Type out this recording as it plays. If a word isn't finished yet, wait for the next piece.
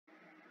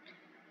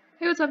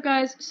Hey, what's up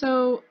guys?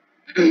 So,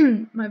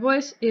 my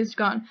voice is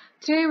gone.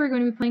 Today we're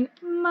going to be playing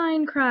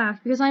Minecraft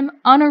because I'm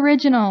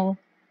unoriginal.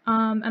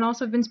 And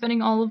also I've been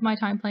spending all of my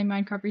time playing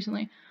Minecraft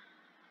recently.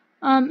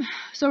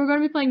 So we're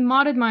going to be playing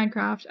modded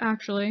Minecraft,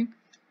 actually.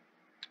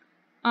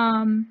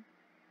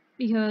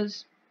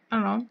 Because, I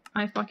don't know,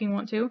 I fucking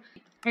want to.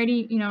 I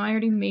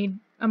already made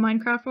a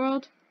Minecraft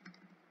world.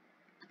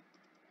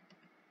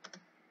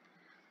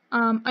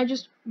 When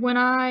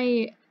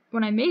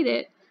I made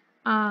it,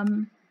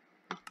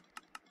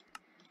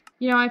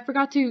 I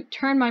forgot to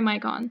turn my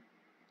mic on.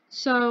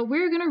 So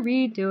we're gonna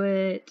redo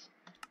it.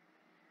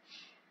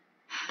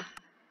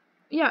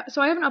 Yeah,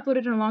 so I haven't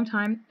uploaded in a long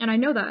time, and I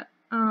know that.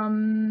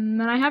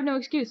 And I have no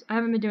excuse. I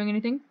haven't been doing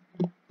anything.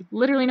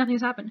 Literally nothing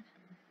has happened.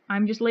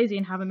 I'm just lazy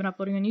and haven't been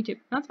uploading on YouTube.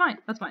 That's fine.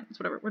 That's fine. It's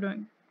whatever. We're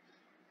doing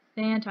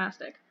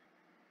fantastic.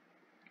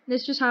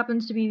 This just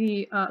happens to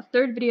be the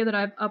third video that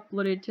I've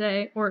uploaded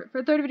today, or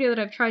the third video that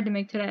I've tried to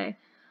make today.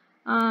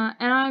 And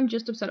I'm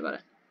just upset about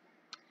it.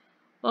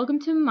 Welcome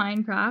to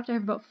Minecraft. I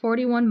have about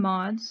 41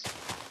 mods,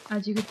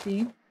 as you can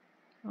see.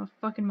 Oh,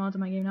 fucking mods in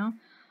my game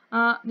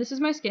now. This is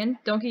my skin.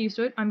 Don't get used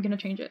to it. I'm gonna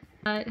change it.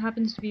 It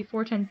happens to be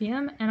 4:10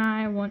 p.m. and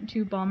I want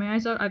to bawl my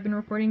eyes out. I've been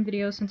recording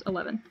videos since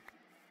 11.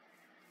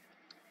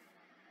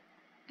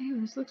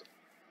 Ew, this looks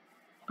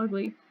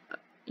ugly.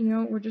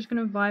 We're just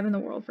gonna vibe in the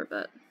world for a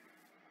bit.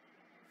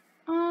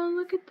 Oh,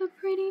 look at the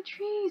pretty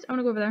trees. I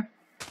wanna go over there.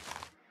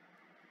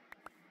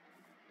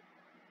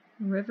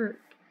 River.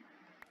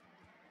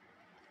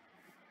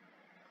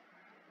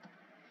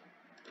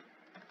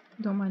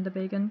 Don't mind the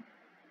bacon.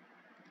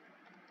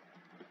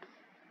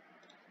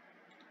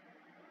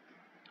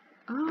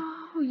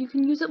 Oh, you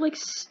can use it like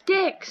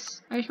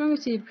sticks! I just want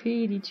to see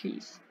pretty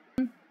trees.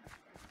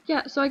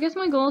 Yeah, so I guess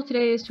my goal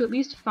today is to at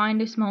least find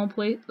a small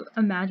place.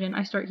 Imagine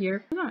I start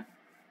here. Why not?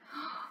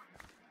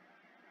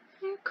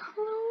 They're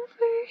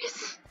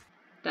clovers!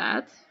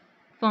 That's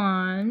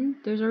fun.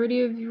 There's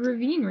already a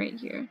ravine right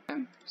here.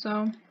 Okay,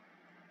 so,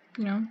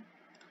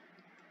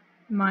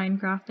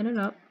 Minecrafting it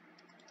up.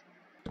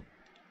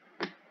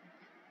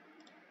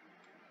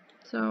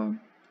 So,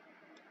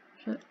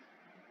 shit.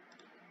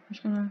 I'm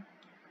just gonna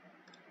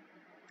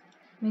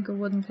make a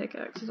wooden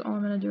pickaxe is all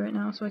I'm gonna do right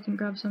now so I can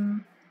grab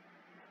some.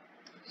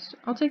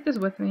 I'll take this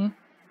with me.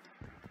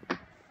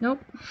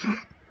 Nope.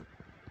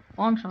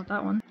 Long shot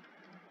that one.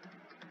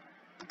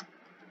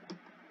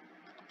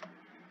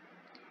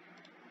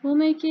 We'll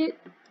make it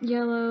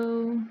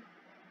yellow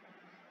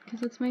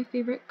because it's my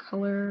favorite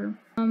color.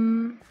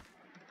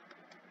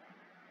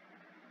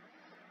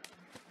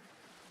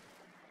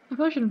 I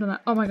probably shouldn't have done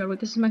that. Oh my god,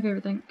 wait, this is my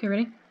favorite thing. Okay,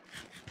 ready?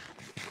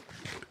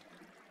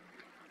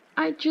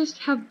 I just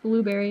have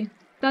blueberry.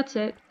 That's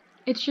it.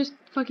 It's just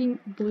fucking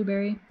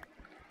blueberry.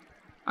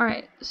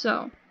 Alright,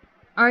 so,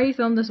 I already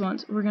filmed this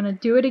once. We're gonna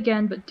do it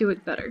again, but do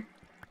it better.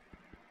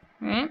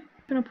 Alright? I'm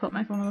gonna put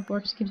my phone on the floor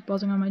because it keeps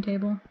buzzing on my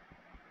table.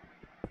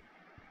 Oh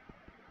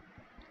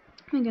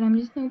my god, I'm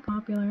just so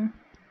popular.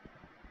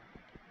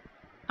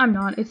 I'm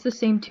not. It's the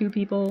same 2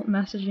 people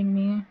messaging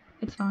me.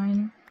 It's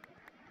fine.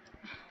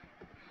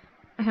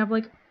 I have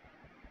like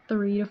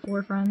 3 to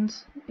 4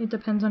 friends. It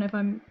depends on if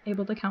I'm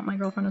able to count my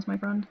girlfriend as my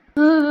friend.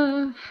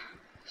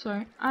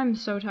 Sorry. I'm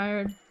so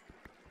tired.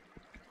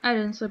 I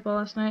didn't sleep well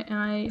last night and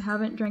I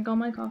haven't drank all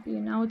my coffee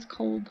and now it's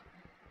cold.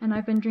 And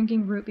I've been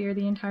drinking root beer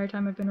the entire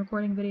time I've been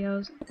recording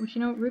videos, which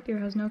root beer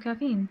has no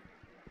caffeine.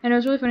 And it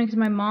was really funny because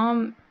my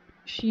mom,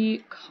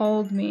 she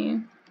called me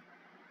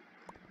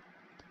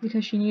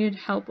because she needed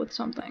help with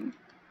something.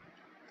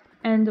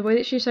 And the way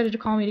that she decided to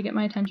call me to get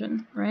my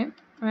attention, right?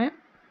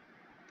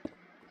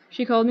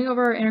 She called me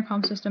over our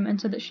intercom system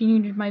and said that she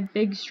needed my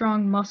big,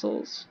 strong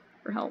muscles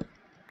for help.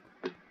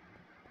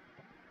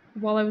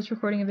 While I was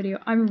recording a video.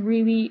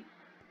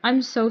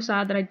 I'm so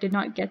sad that I did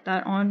not get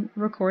that on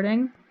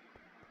recording.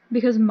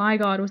 Because my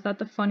god, was that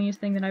the funniest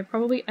thing that I've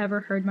probably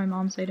ever heard my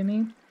mom say to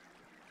me.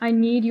 I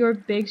need your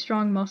big,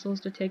 strong muscles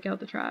to take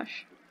out the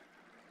trash.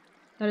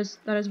 That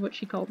is what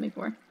she called me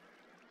for.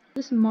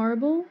 This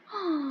marble?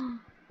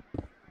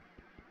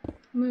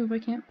 Move, I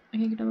can't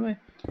get out of the way.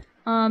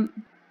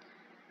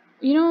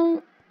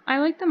 I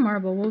like the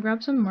marble. We'll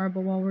grab some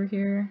marble while we're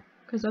here,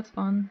 because that's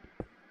fun.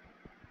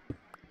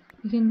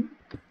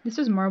 This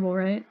is marble,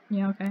 right?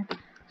 Yeah, okay. I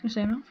was gonna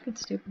say, I'm not freaking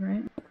stupid,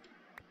 right?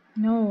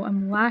 No,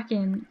 I'm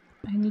lacking.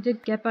 I need to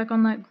get back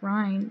on that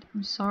grind.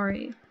 I'm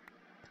sorry.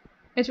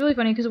 It's really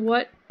funny, because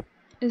what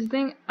is the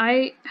thing?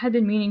 I had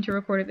been meaning to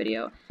record a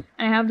video,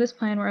 and I have this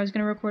plan where I was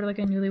gonna record like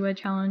a newlywed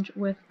challenge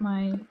with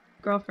my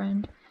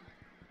girlfriend.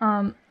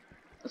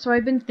 So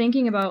I've been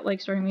thinking about like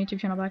starting my YouTube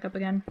channel back up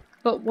again.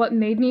 But what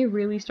made me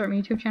really start my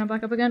YouTube channel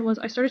back up again was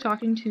I started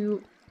talking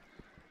to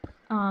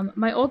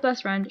my old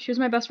best friend. She was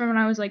my best friend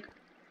when I was like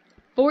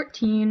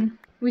 14.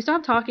 We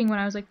stopped talking when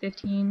I was like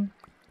 15.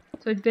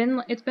 So it's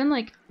been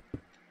like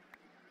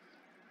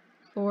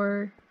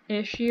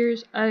 4-ish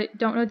years. I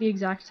don't know the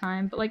exact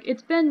time, but like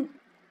it's been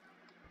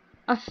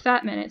a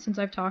fat minute since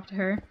I've talked to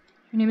her.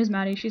 Her name is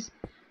Maddie. She's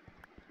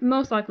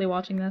most likely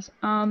watching this.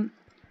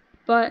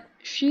 But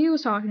she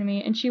was talking to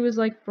me and she was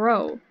like,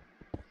 bro,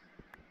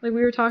 Like,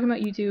 we were talking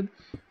about YouTube,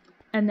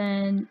 and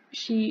then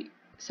she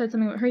said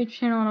something about her YouTube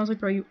channel, and I was like,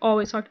 bro, you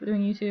always talked about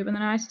doing YouTube. And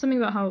then I said something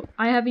about how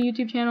I have a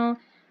YouTube channel,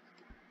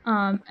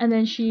 and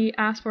then she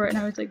asked for it, and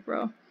I was like,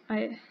 bro,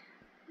 my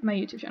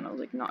YouTube channel is,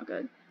 like, not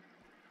good.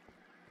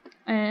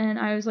 And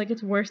I was like,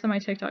 it's worse than my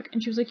TikTok.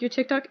 And she was like, your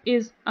TikTok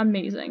is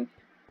amazing.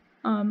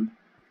 And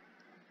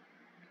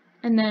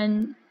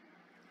then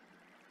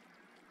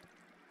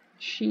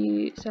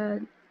she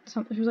said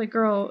something, she was like,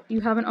 girl,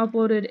 you haven't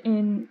uploaded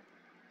in,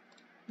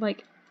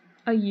 like,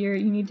 a year,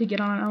 you need to get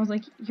on it. I was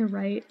like, you're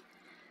right.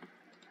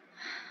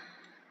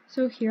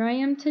 So here I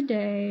am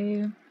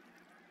today.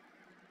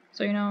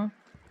 So, you know,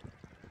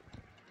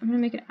 I'm gonna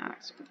make an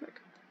axe real quick.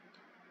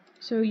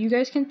 So you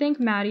guys can thank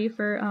Maddie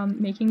for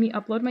making me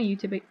upload my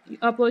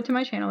upload to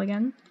my channel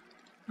again.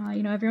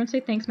 You know, everyone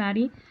say thanks,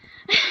 Maddie.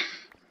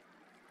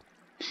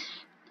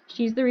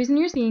 She's the reason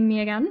you're seeing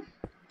me again.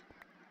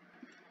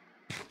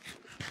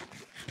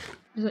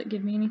 Does that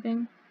give me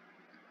anything?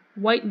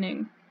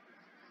 Whitening.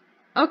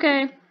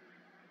 Okay.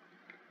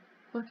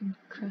 Fucking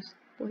crust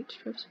white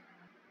strips.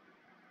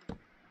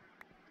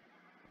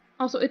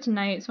 Also, it's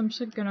night, so I'm just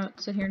like, gonna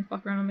sit here and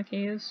fuck around in the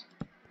caves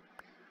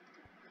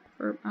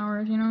for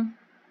hours, you know?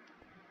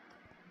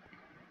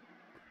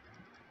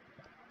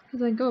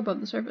 Because I go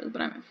above the surface,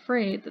 but I'm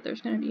afraid that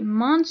there's gonna be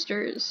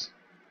monsters.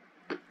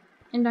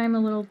 And I'm a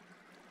little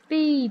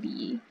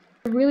baby.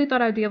 I really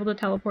thought I'd be able to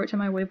teleport to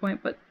my waypoint,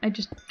 but I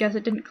just guess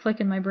it didn't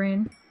click in my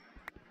brain.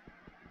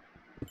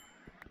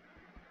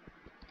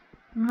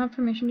 I don't have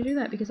permission to do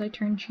that because I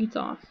turned cheats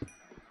off.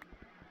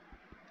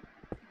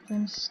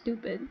 I'm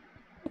stupid.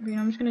 You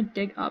know, I'm just gonna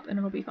dig up and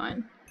it'll be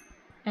fine.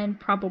 And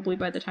probably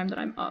by the time that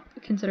I'm up,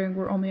 considering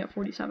we're only at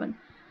 47,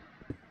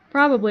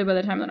 probably by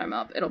the time that I'm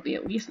up, it'll be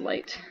at least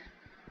light.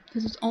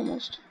 Because it's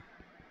almost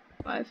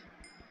 5.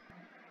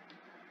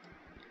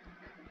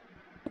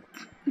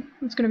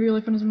 It's gonna be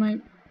really fun as my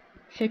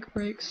pick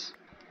breaks.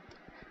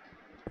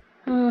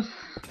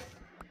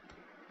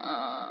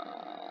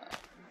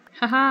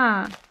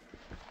 Haha!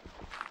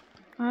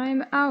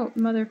 I'm out,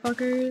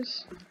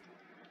 motherfuckers!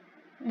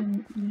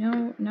 And, you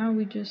know, now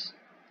we just...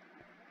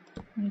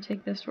 I'm gonna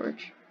take this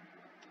torch.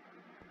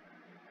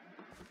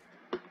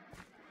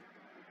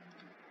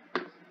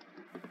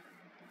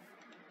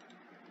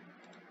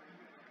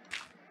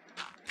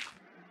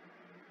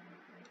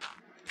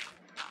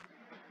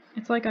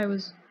 It's like I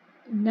was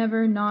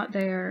never not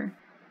there.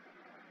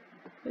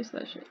 Place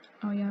that shit.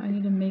 Oh yeah, I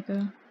need to make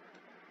a...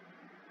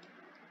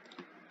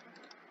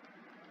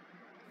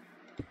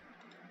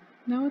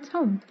 Now it's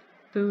home.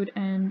 Food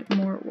and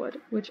more wood,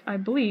 which I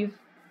believe...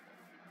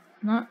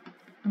 I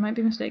might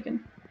be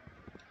mistaken.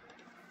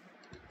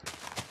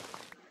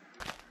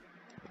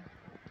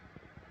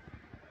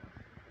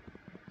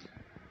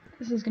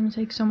 This is gonna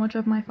take so much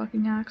of my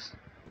fucking axe.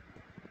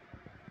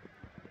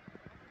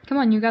 Come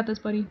on, you got this,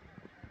 buddy.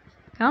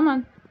 Come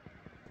on.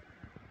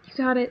 You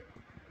got it.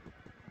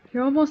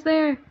 You're almost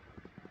there.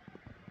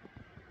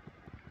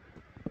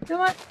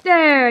 Come on.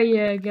 There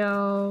you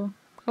go.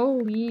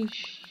 Holy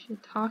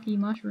shiitake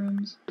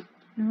mushrooms.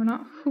 No, we're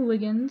not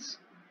hooligans.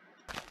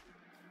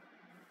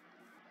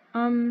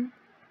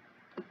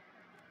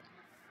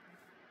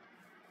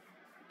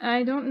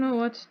 I don't know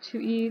what to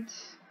eat.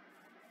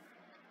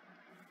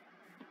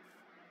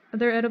 Are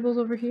there edibles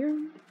over here?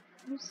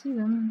 I don't see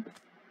them.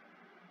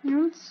 I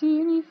don't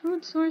see any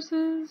food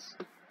sources.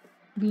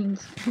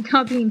 Beans. We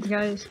got beans,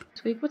 guys.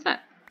 Sweet. What's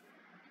that?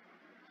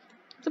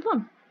 It's a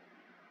plum.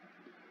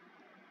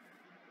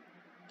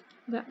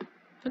 What's that?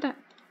 What's that?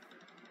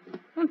 I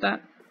want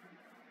that.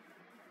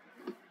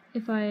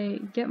 If I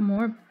get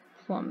more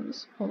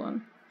plums, hold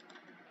on.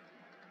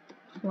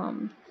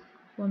 Plum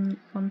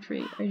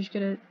tree. I just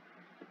get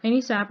any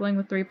sapling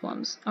with 3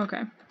 plums.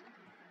 Okay.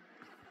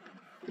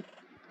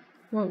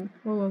 Whoa.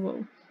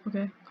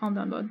 Okay, calm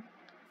down, bud.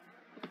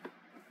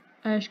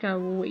 I just gotta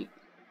wait.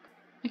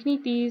 I can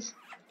eat these.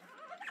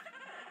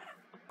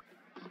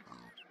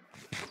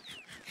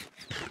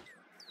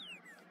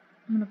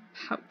 I'm gonna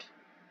pout.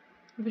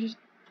 If I just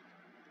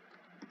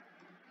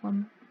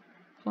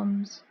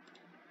plums.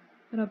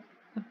 Got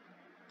a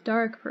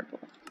dark purple.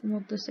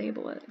 We'll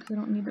disable it because I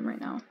don't need them right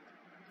now.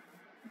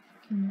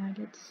 Fucking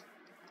maggots.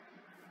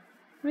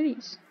 What are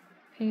these?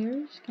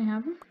 Pears? Can I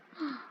have them?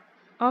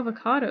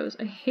 Avocados.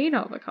 I hate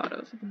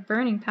avocados. Like a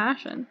burning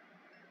passion.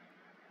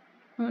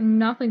 I want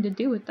nothing to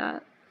do with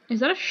that. Is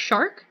that a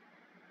shark?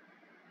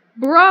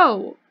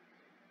 Bro!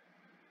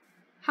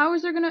 How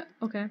is there gonna...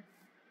 Okay.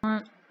 I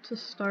want to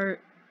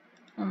start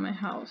on my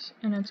house,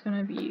 and it's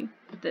gonna be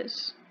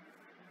this.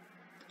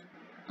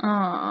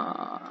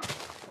 I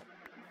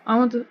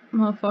want the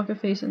motherfucker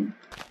facing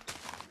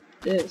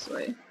this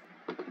way.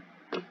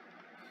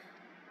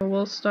 So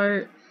we'll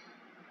start...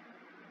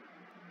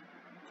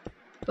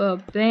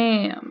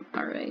 Ba-bam!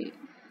 Alright.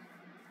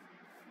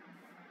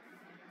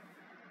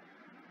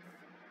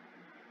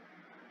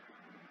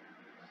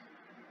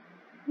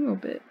 A little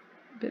bit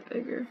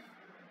bigger.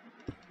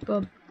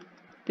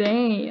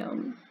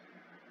 Ba-bam!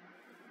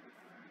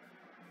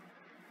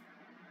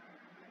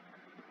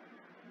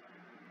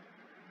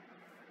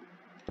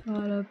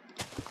 Bada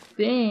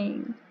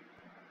bing.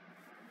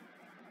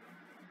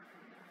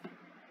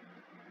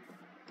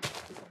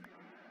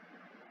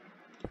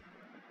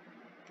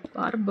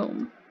 Bada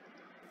boom.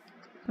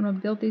 I'm gonna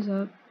build these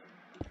up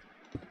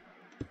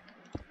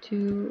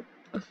to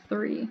a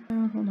 3.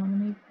 Oh, hold on, let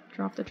me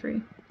drop the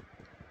tree.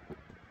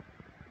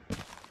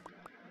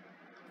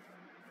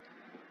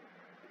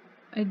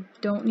 I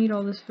don't need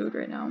all this food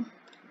right now.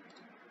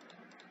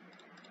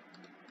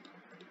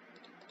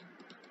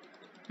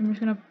 I'm just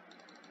gonna...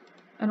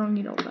 I don't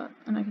need all that,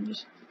 and I can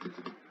just...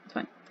 It's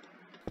fine.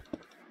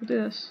 We'll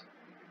do this.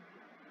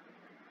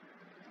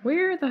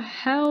 Where the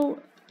hell...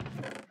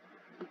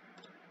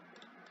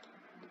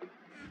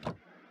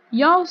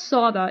 Y'all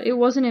saw that. It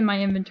wasn't in my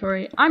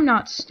inventory. I'm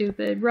not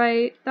stupid,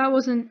 right? That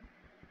wasn't...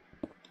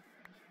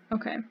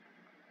 Okay.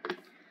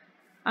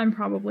 I'm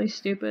probably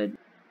stupid.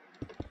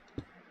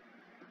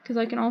 Because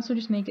I can also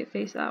just make it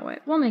face that way.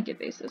 We'll make it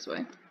face this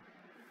way.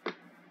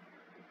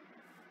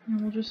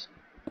 And we'll just...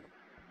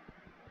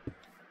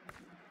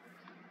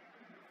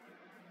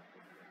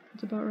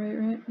 That's about right,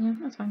 right? Yeah,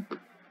 that's fine.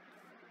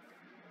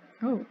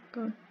 Oh,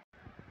 God.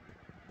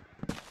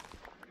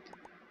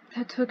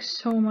 That took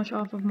so much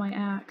off of my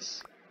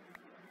axe.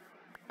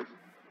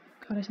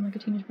 God, I sound like a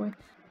teenage boy.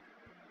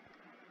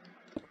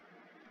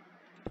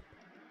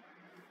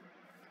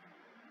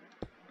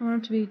 I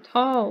want it to be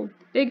tall.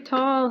 Big,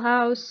 tall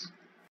house.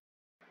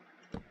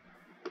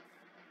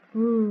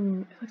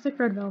 Ooh, it looks like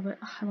red velvet.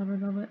 Ugh, I love red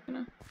velvet. I'm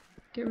gonna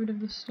get rid of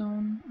the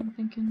stone, I'm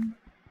thinking.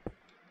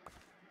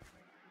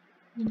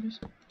 And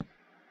just...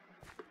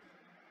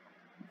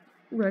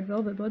 Red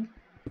velvet, bud.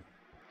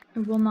 I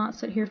will not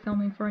sit here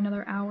filming for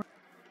another hour.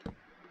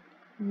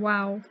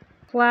 Wow.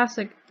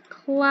 Classic.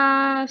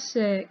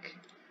 Classic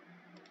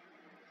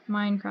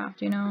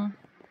Minecraft, you know?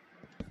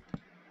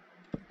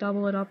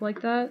 Double it up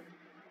like that.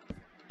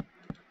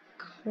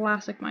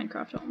 Classic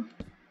Minecraft home.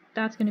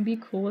 That's gonna be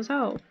cool as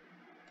hell.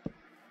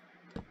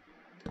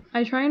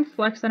 I try and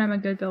flex that I'm a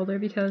good builder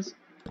because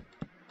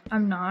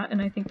I'm not,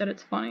 and I think that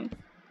it's funny.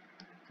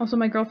 Also,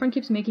 my girlfriend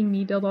keeps making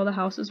me build all the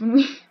houses when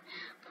we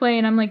play,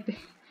 and I'm like,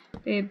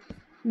 babe,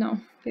 no,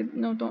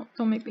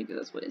 don't make me do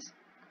this, please.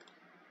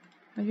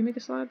 How'd you make a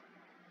slab?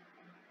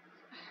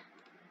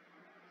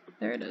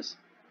 There it is.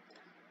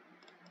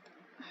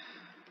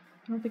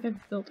 I don't think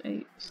I've built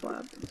a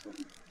slab before.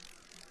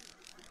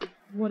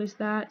 What is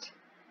that?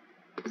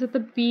 Is it the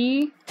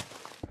bee?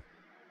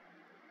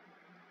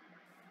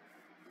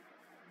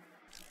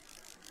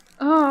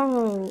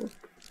 Oh!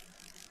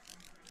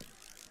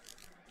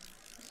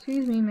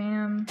 Excuse me,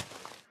 ma'am.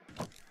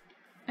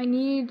 I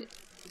need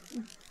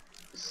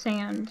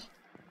sand.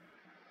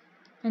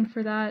 And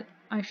for that,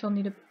 I shall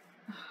need a...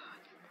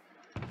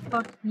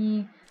 Fuck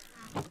me.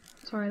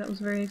 Sorry, that was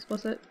very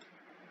explicit.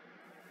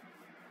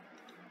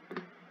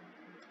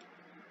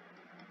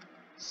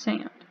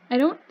 Sand. I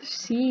don't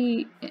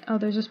see... Oh,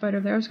 there's a spider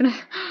there. I was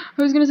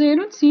gonna say, I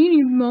don't see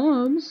any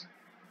mobs.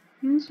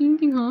 I don't see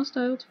anything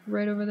hostile. It's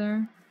right over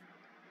there.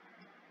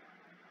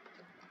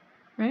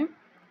 Right?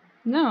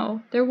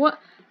 No. There what?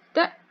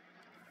 That...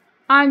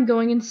 I'm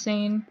going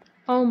insane.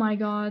 Oh my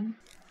god.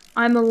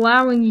 I'm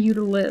allowing you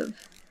to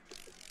live.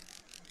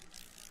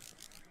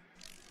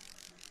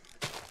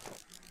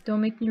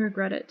 Don't make me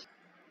regret it.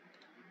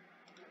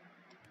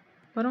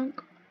 Badonk.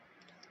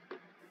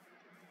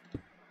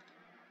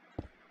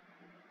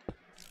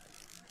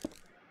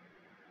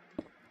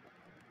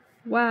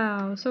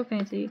 Wow, so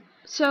fancy.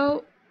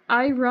 So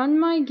I run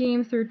my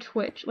game through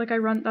Twitch. Like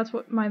that's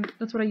what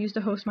I use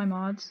to host my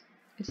mods.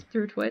 It's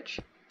through Twitch.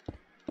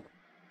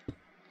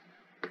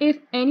 If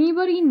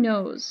anybody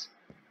knows,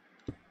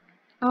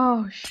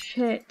 oh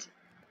shit.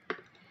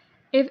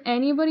 If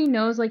anybody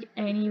knows like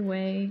any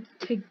way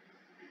to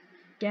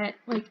get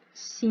like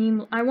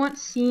I want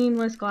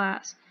seamless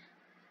glass,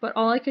 but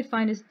all I could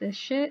find is this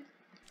shit.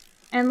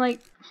 And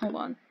like, hold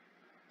on.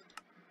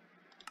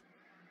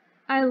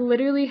 I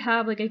literally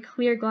have like a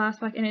clear glass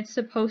pack and it's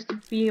supposed to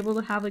be able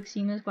to have like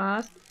seamless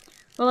glass.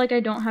 But like I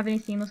don't have any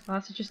seamless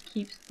glass, it just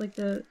keeps like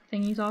the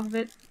thingies off of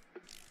it.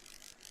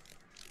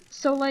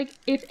 So like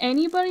if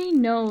anybody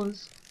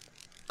knows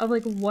of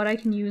like what I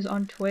can use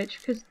on Twitch,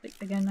 because like,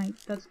 again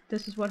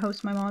this is what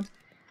hosts my mods.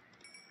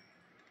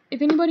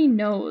 If anybody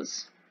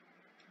knows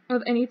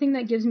of anything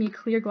that gives me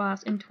clear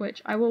glass in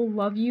Twitch, I will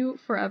love you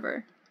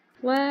forever.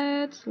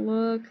 Let's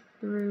look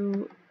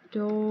through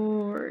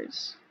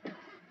doors.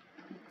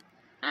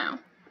 Ow.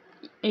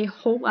 A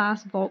whole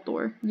ass vault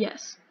door.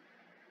 Yes.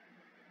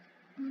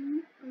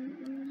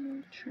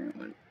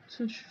 It's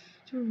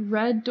a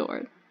red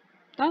door.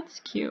 That's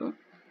cute.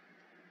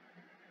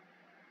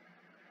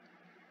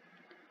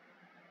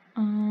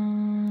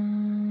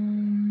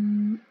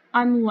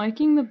 I'm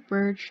liking the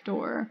birch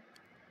door.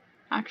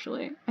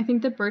 Actually, I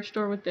think the birch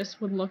door with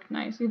this would look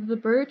nice. Either the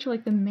birch or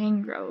like the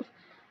mangrove.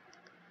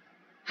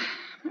 I'm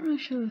not really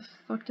sure the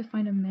fuck to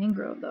find a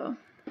mangrove though.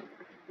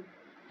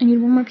 I need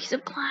one more piece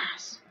of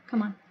glass.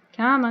 Come on.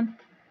 Come on.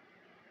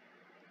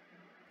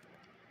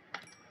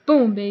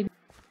 Boom, baby.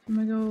 I'm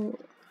gonna go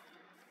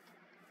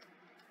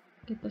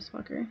get this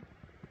fucker.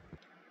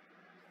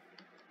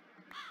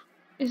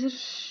 Is it a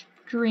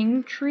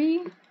string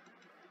tree?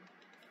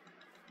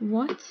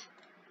 What?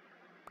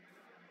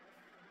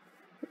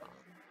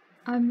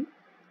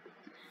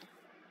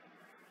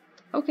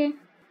 Okay.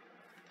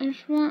 I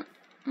just want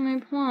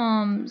my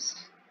plums.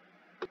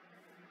 I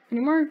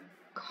need more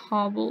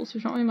cobbles.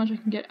 There's not really much I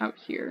can get out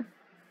here.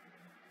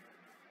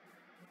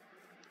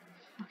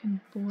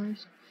 Fucking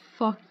boars.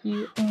 Fuck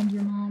you and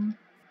your mom.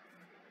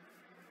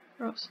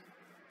 Gross.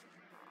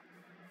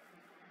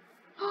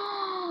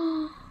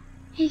 Oh,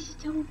 he's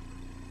still.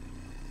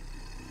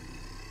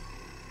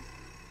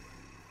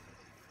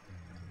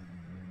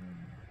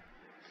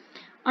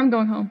 I'm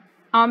going home.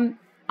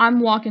 I'm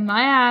walking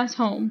my ass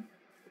home.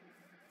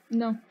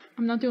 No,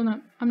 I'm not doing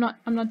that. I'm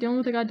not dealing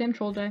with a goddamn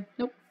troll day.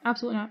 Nope,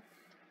 absolutely not.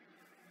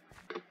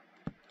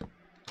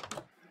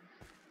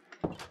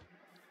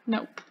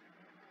 No.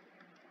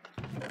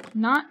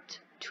 Not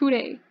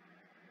today.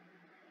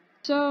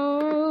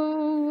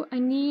 So I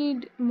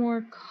need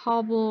more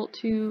cobble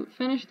to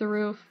finish the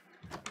roof.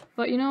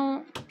 But you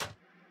know,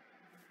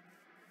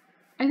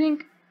 I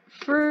think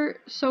for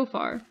so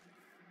far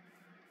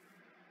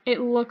it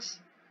looks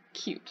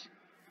cute.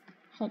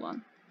 Hold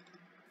on.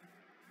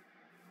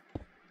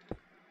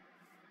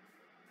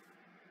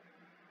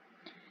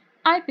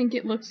 I think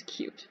it looks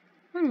cute.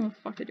 I don't know what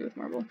the fuck to do with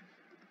marble.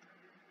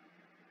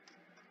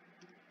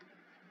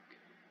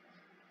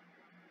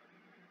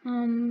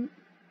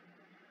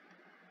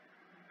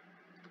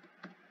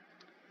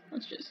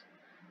 Let's just...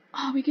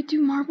 Oh, we could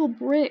do marble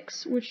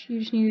bricks, which you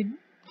just need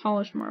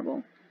polished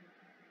marble.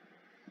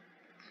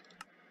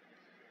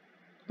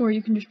 Or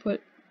you can just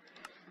put...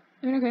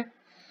 I mean, okay.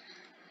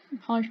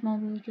 Polished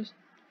marble is just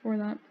for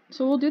that.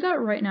 So we'll do that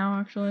right now,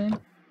 actually.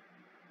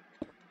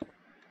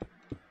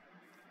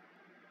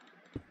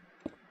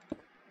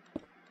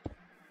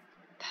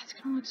 That's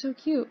gonna look so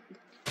cute.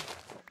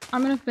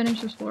 I'm gonna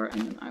finish this floor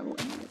and then I will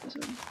end the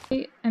episode.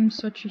 I am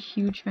such a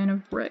huge fan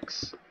of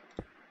bricks.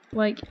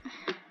 Like,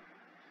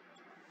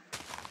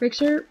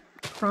 bricks are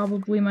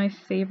probably my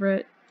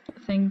favorite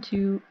thing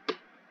to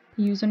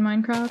use in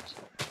Minecraft.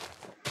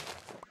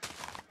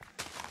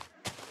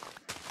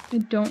 I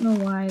don't know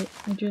why,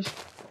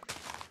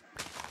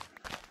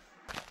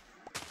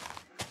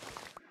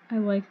 I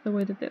like the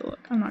way that they look.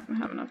 I'm not gonna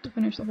have enough to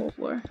finish the whole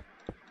floor.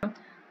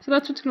 So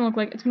that's what it's gonna look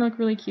like. It's gonna look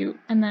really cute,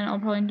 and then I'll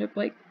probably end up,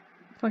 like,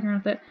 fucking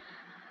around with it.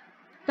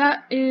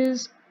 That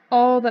is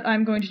all that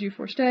I'm going to do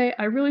for today.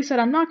 I really said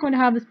I'm not going to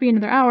have this be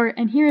another hour,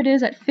 and here it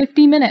is at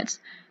 50 minutes.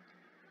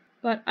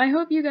 But I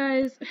hope you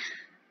guys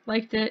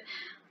liked it.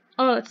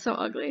 Oh, it's so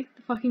ugly.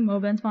 The fucking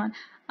Moban spawn.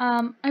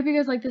 I hope you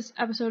guys liked this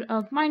episode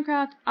of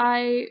Minecraft.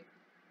 I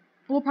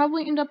will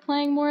probably end up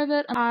playing more of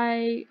it.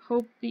 I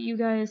hope that you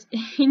guys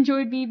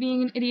enjoyed me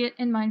being an idiot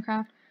in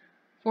Minecraft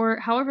for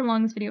however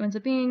long this video ends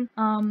up being.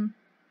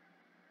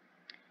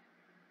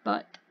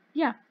 But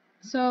yeah,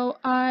 so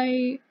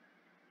I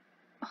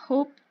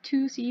hope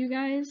to see you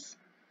guys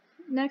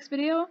next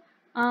video.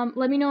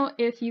 Let me know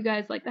if you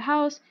guys like the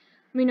house.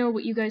 Let me know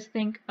what you guys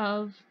think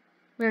of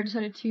where I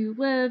decided to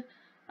live.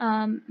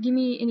 Give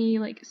me any,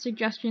 like,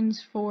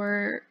 suggestions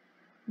for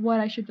what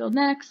I should build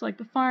next, like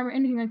the farm or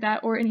anything like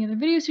that, or any other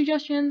video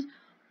suggestions,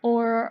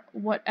 or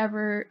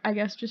whatever. I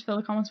guess just fill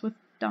the comments with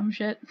dumb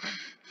shit.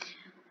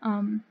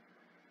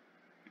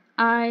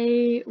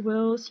 I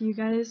will see you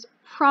guys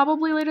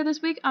probably later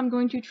this week. I'm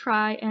going to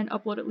try and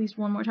upload at least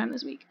one more time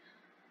this week.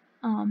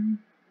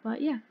 But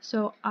yeah,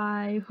 so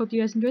I hope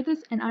you guys enjoyed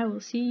this, and I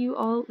will see you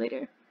all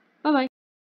later. Bye-bye.